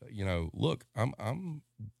thing. Look, I'm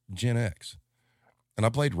Gen X, and I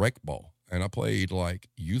played rec ball, and I played, like,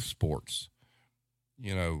 youth sports,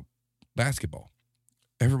 basketball.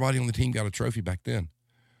 Everybody on the team got a trophy back then.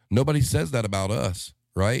 Nobody says that about us.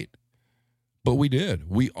 Right? But we did.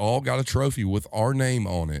 We all got a trophy with our name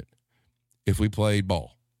on it if we played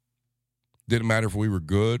ball. Didn't matter if we were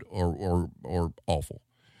good or awful.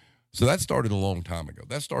 So that started a long time ago.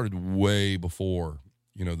 That started way before,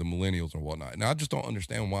 the millennials and whatnot. And I just don't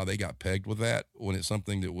understand why they got pegged with that when it's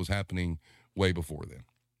something that was happening way before then,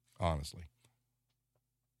 honestly.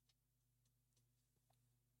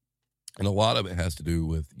 And a lot of it has to do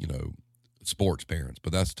with, sports parents,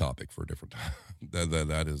 but that's a topic for a different time.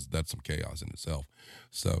 That's some chaos in itself.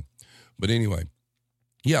 So, but anyway,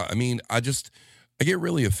 yeah, I mean, I get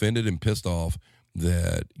really offended and pissed off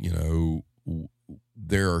that,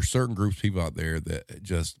 there are certain groups of people out there that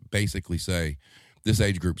just basically say this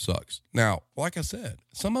age group sucks. Now, like I said,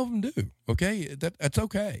 some of them do. Okay. That's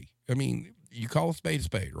okay. I mean, you call a spade,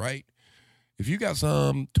 right? If you got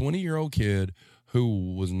some 20-year-old kid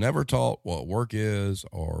who was never taught what work is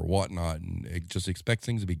or whatnot, and it just expects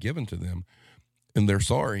things to be given to them, and they're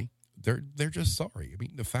sorry, they're just sorry. I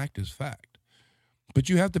mean, the fact is fact. But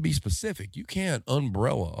you have to be specific. You can't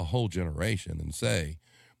umbrella a whole generation and say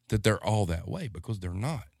that they're all that way, because they're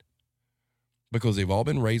not. Because they've all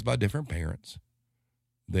been raised by different parents.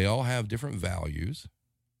 They all have different values.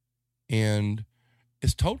 And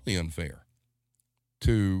it's totally unfair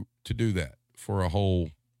to do that for a whole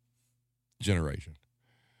generation.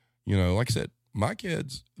 Like I said, my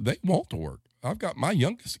kids, they want to work. I've got my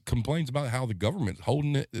youngest complains about how the government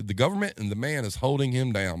and the man is holding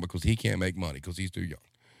him down because he can't make money because he's too young.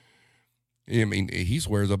 I mean, he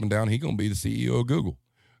swears up and down he's going to be the CEO of Google.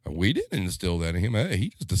 We didn't instill that in him. Hey, he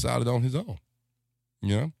just decided on his own.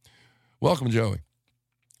 You know? Welcome, Joey.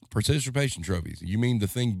 Participation trophies. You mean the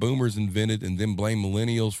thing boomers invented and then blame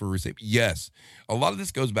millennials for receiving? Yes. A lot of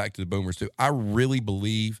this goes back to the boomers, too. I really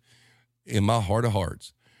believe in my heart of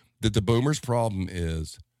hearts that the boomers' problem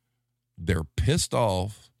is they're pissed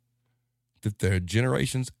off that their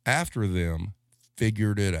generations after them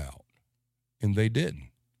figured it out, and they didn't.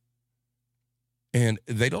 And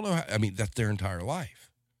they don't know how, I mean, that's their entire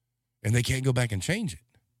life. And they can't go back and change it.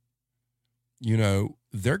 You know,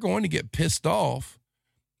 they're going to get pissed off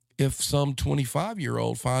if some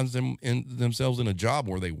 25-year-old finds themselves in a job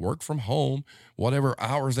where they work from home, whatever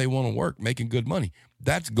hours they want to work, making good money.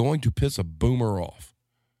 That's going to piss a boomer off.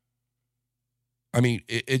 I mean,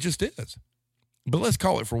 it just is. But let's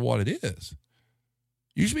call it for what it is.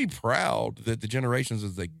 You should be proud that the generations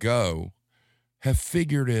as they go have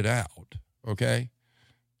figured it out, okay?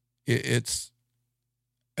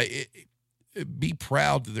 Be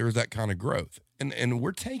proud that there's that kind of growth. And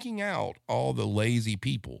we're taking out all the lazy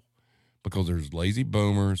people because there's lazy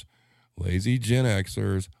boomers, lazy Gen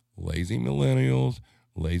Xers, lazy millennials,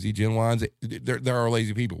 lazy Gen Ys. There are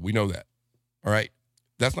lazy people. We know that, all right?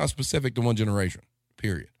 That's not specific to one generation,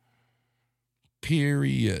 period.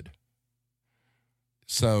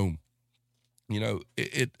 So, you know,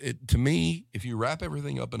 it to me, if you wrap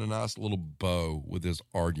everything up in a nice little bow with this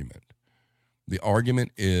argument, the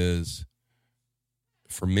argument is,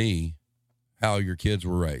 for me, how your kids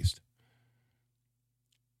were raised.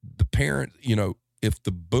 The parent, you know, if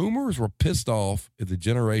the boomers were pissed off at the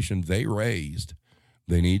generation they raised,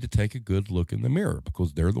 they need to take a good look in the mirror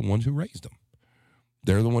because they're the ones who raised them.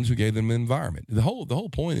 They're the ones who gave them an environment. The whole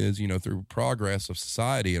point is, you know, through progress of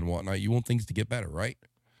society and whatnot, you want things to get better, right?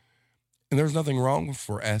 And there's nothing wrong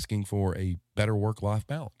for asking for a better work-life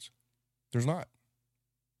balance. There's not.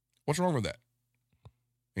 What's wrong with that?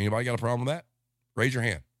 Anybody got a problem with that? Raise your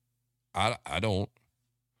hand. I don't.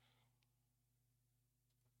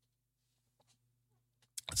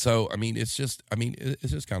 So, I mean, it's just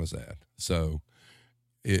kind of sad. So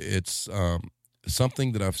it's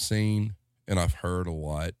something that I've seen and I've heard a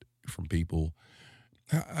lot from people.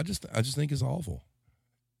 I just think it's awful.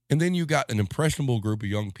 And then you got an impressionable group of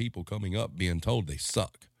young people coming up being told they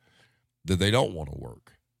suck, that they don't want to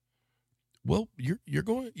work. Well, you're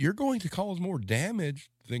going to cause more damage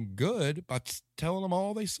than good by telling them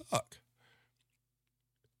all they suck.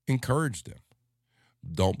 Encourage them.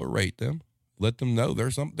 Don't berate them. Let them know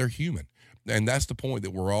they're human. And that's the point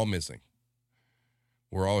that we're all missing.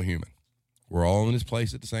 We're all human. We're all in this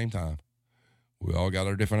place at the same time. We all got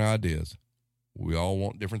our different ideas. We all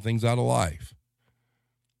want different things out of life.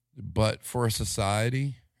 But for a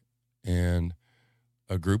society and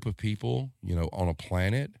a group of people, you know, on a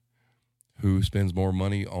planet who spends more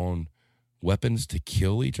money on weapons to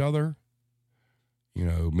kill each other, you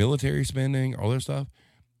know, military spending, all that stuff,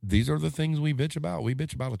 these are the things we bitch about. We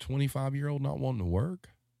bitch about a 25-year-old not wanting to work.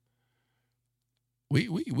 We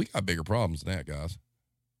got bigger problems than that, guys.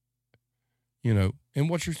 You know, and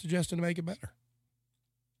what you're suggesting to make it better?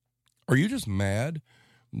 Are you just mad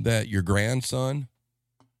that your grandson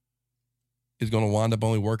is going to wind up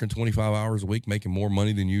only working 25 hours a week, making more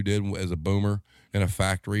money than you did as a boomer in a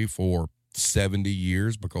factory for 70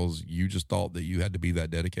 years because you just thought that you had to be that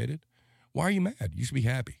dedicated? Why are you mad? You should be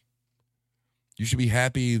happy. You should be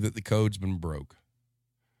happy that the code's been broke.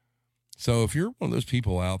 So if you're one of those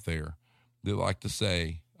people out there that like to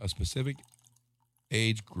say a specific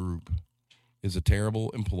age group is a terrible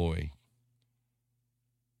employee,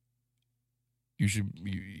 you should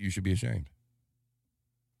be ashamed.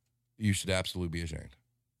 You should absolutely be ashamed.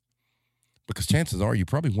 Because chances are you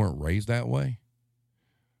probably weren't raised that way.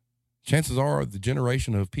 Chances are the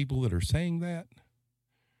generation of people that are saying that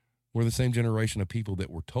were the same generation of people that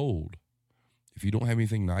were told, if you don't have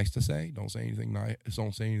anything nice to say, don't say anything nice,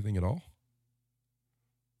 don't say anything at all.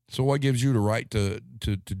 So what gives you the right to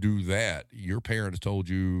do that? Your parents told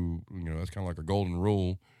you, you know, that's kind of like a golden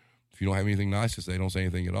rule. If you don't have anything nice to say, don't say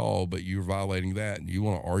anything at all, but you're violating that and you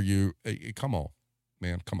want to argue. Hey, come on,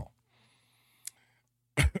 man, come on.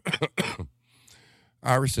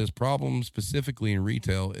 Iris says, problem specifically in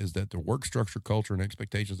retail is that the work structure, culture, and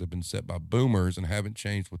expectations have been set by boomers and haven't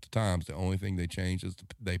changed with the times. The only thing they change is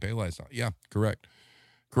they pay less. Yeah, correct.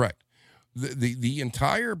 The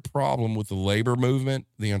entire problem with the labor movement,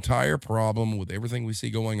 the entire problem with everything we see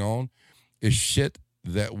going on is shit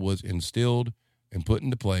that was instilled and put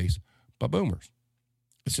into place by boomers.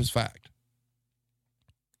 It's just fact.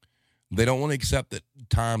 They don't want to accept that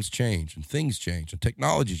times change and things change and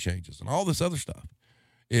technology changes and all this other stuff.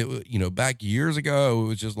 It, you know, back years ago, it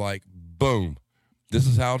was just like, boom, This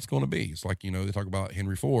is how it's going to be. It's like, they talk about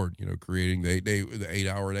Henry Ford, creating the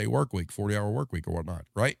 8-hour a day work week, 40-hour work week or whatnot,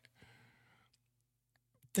 right?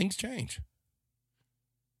 Things change.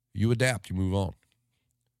 You adapt, you move on.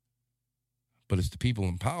 But it's the people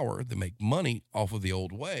in power that make money off of the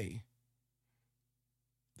old way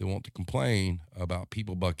that want to complain about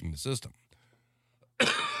people bucking the system.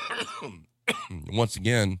 Once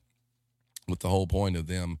again, with the whole point of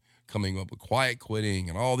them coming up with quiet quitting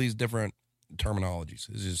and all these different terminologies.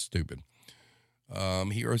 It's just stupid.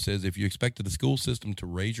 Hero says, if you expected the school system to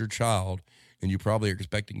raise your child and you probably are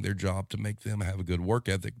expecting their job to make them have a good work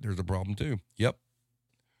ethic, there's a problem too. Yep.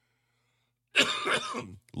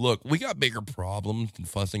 Look, we got bigger problems than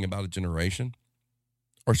fussing about a generation.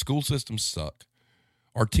 Our school systems suck.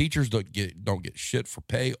 Our teachers don't get shit for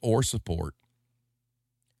pay or support.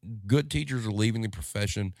 Good teachers are leaving the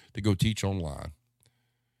profession to go teach online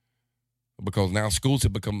because now schools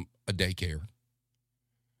have become a daycare.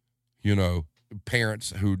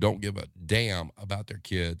 Parents who don't give a damn about their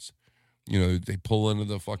kids, they pull into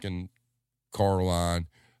the fucking car line,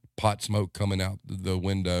 pot smoke coming out the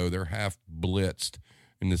window. They're half blitzed,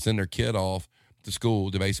 and they send their kid off to school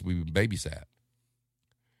to basically be babysat.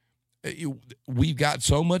 We've got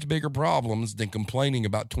so much bigger problems than complaining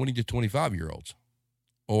about 20 to 25-year-olds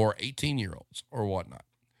or 18-year-olds or whatnot.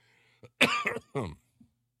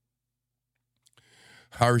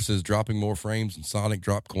 Howard says, dropping more frames and Sonic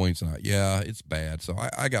drop coins tonight. Yeah, it's bad. So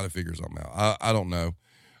I got to figure something out. I don't know.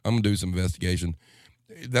 I'm going to do some investigation.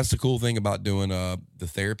 That's the cool thing about doing the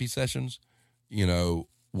therapy sessions.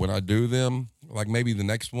 When I do them, like maybe the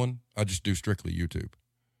next one, I just do strictly YouTube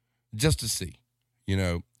just to see,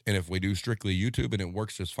 and if we do strictly YouTube and it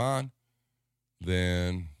works just fine,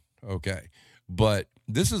 then okay. But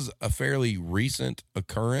this is a fairly recent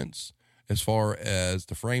occurrence as far as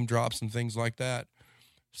the frame drops and things like that.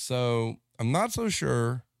 So I'm not so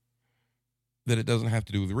sure that it doesn't have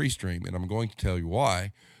to do with Restream, and I'm going to tell you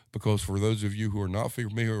why. Because for those of you who are not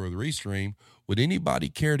familiar with Restream, would anybody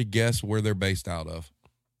care to guess where they're based out of?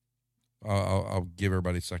 I'll give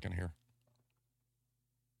everybody a second here.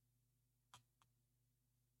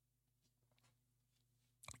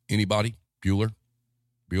 Anybody? Bueller?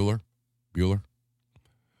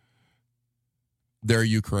 They're a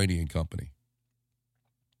Ukrainian company.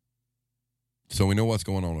 So we know what's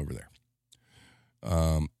going on over there.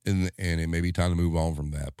 And it may be time to move on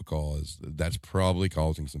from that because that's probably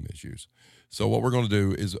causing some issues. So what we're going to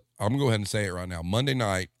do is, I'm going to go ahead and say it right now. Monday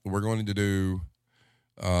night, we're going to do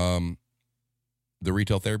the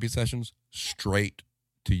retail therapy sessions straight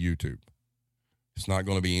to YouTube. It's not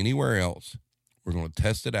going to be anywhere else. We're going to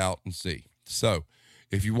test it out and see. So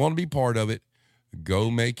if you want to be part of it, go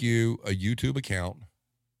make you a YouTube account.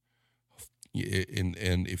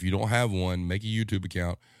 And if you don't have one, make a YouTube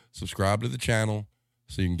account, subscribe to the channel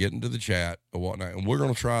so you can get into the chat or whatnot. And we're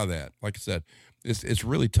going to try that. Like I said, it's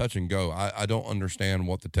really touch and go. I don't understand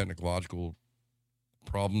what the technological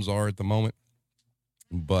problems are at the moment,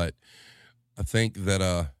 but I think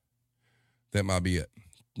that that might be it.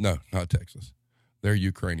 No, not Texas. They're a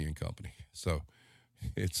Ukrainian company. So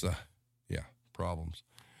it's, problems.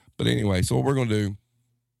 But anyway, so what we're going to do,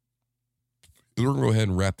 we're going to go ahead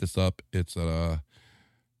and wrap this up. It's 10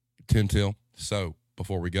 till. So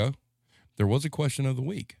before we go, there was a question of the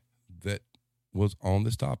week that was on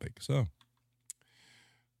this topic. So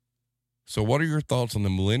what are your thoughts on the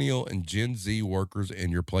millennial and Gen Z workers in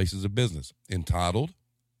your places of business? Entitled,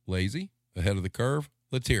 lazy, ahead of the curve?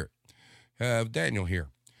 Let's hear it. Have Daniel here.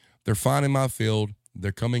 They're fine in my field.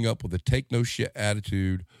 They're coming up with a take no shit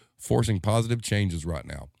attitude, forcing positive changes right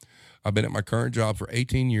now. I've been at my current job for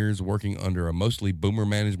 18 years working under a mostly boomer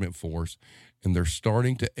management force, and they're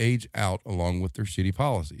starting to age out along with their shitty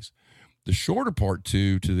policies. The shorter part,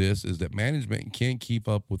 too, to this is that management can't keep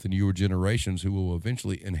up with the newer generations who will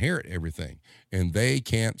eventually inherit everything, and they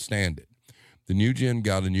can't stand it. The new gen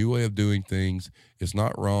got a new way of doing things. It's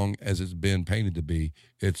not wrong as it's been painted to be.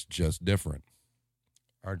 It's just different.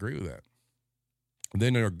 I agree with that.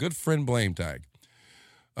 Then our good friend Blame Tag.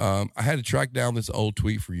 I had to track down this old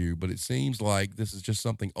tweet for you, but it seems like this is just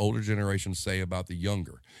something older generations say about the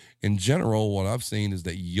younger. In general, what I've seen is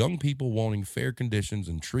that young people wanting fair conditions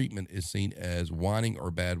and treatment is seen as whining or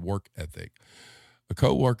bad work ethic. A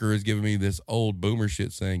coworker is giving me this old boomer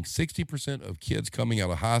shit saying 60% of kids coming out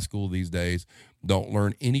of high school these days don't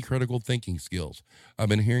learn any critical thinking skills. I've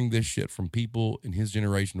been hearing this shit from people in his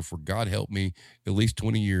generation for, God help me, at least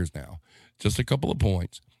 20 years now. Just a couple of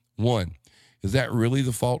points. One, is that really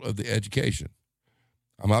the fault of the education?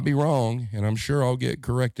 I might be wrong, and I'm sure I'll get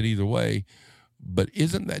corrected either way, but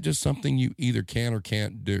isn't that just something you either can or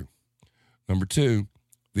can't do? Number two,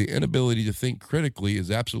 The inability to think critically is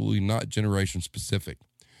absolutely not generation specific.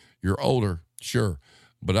 You're older, sure,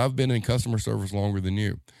 but I've been in customer service longer than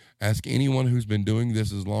you. Ask anyone who's been doing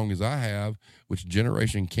this as long as I have, which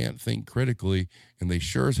generation can't think critically, and they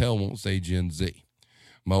sure as hell won't say Gen Z.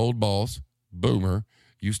 My old boss, Boomer,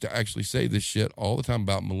 used to actually say this shit all the time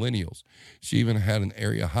about millennials. She even had an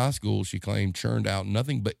area high school she claimed churned out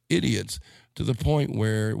nothing but idiots to the point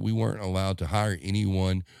where we weren't allowed to hire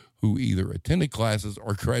anyone who either attended classes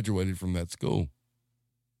or graduated from that school.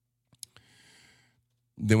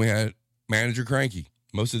 Then we had Manager Cranky.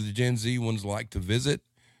 Most of the Gen Z ones like to visit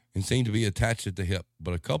and seem to be attached at the hip,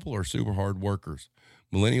 but a couple are super hard workers.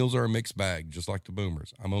 Millennials are a mixed bag, just like the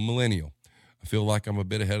boomers. I'm a millennial. I feel like I'm a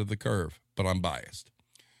bit ahead of the curve, but I'm biased.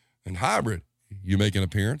 And hybrid, you make an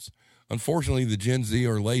appearance. Unfortunately, the Gen Z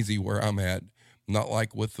are lazy where I'm at, not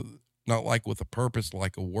like with a purpose,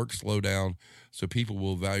 like a work slowdown, so people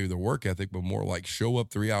will value their work ethic, but more like show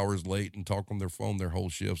up 3 hours late and talk on their phone their whole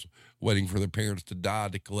shifts, waiting for their parents to die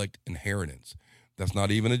to collect inheritance. That's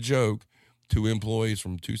not even a joke. 2 employees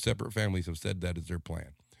from 2 separate families have said that is their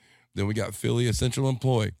plan. Then we got Philly Essential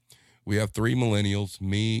Employee. We have 3 millennials,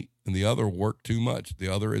 me and the other work too much. The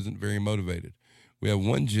other isn't very motivated. We have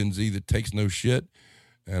 1 Gen Z that takes no shit,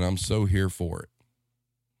 and I'm so here for it.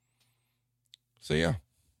 So yeah,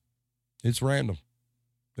 it's random.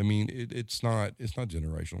 I mean, it's not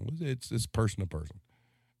generational. It's person to person.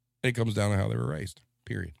 It comes down to how they were raised,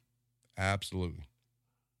 period. Absolutely.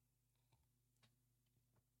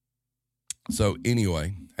 So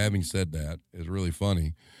anyway, having said that, it's really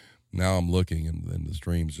funny. Now I'm looking and then the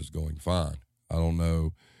stream's just going fine. I don't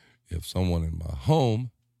know if someone in my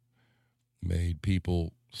home made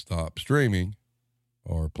people stop streaming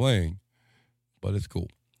or playing, but it's cool.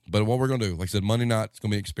 But what we're going to do, like I said, Monday night, it's going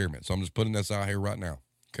to be an experiment. So I'm just putting this out here right now,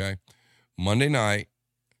 okay? Monday night,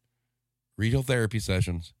 retail therapy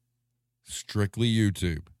sessions, strictly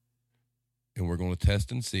YouTube. And we're going to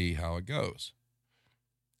test and see how it goes.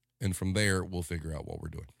 And from there, we'll figure out what we're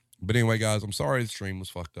doing. But anyway, guys, I'm sorry the stream was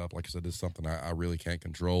fucked up. Like I said, this is something I really can't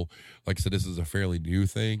control. Like I said, this is a fairly new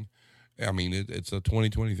thing. I mean, it's a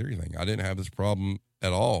 2023 thing. I didn't have this problem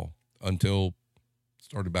at all until it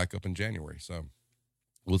started back up in January. So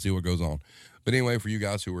we'll see what goes on. But anyway, for you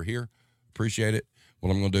guys who are here, appreciate it.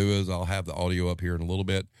 What I'm going to do is I'll have the audio up here in a little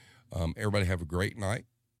bit. Everybody have a great night.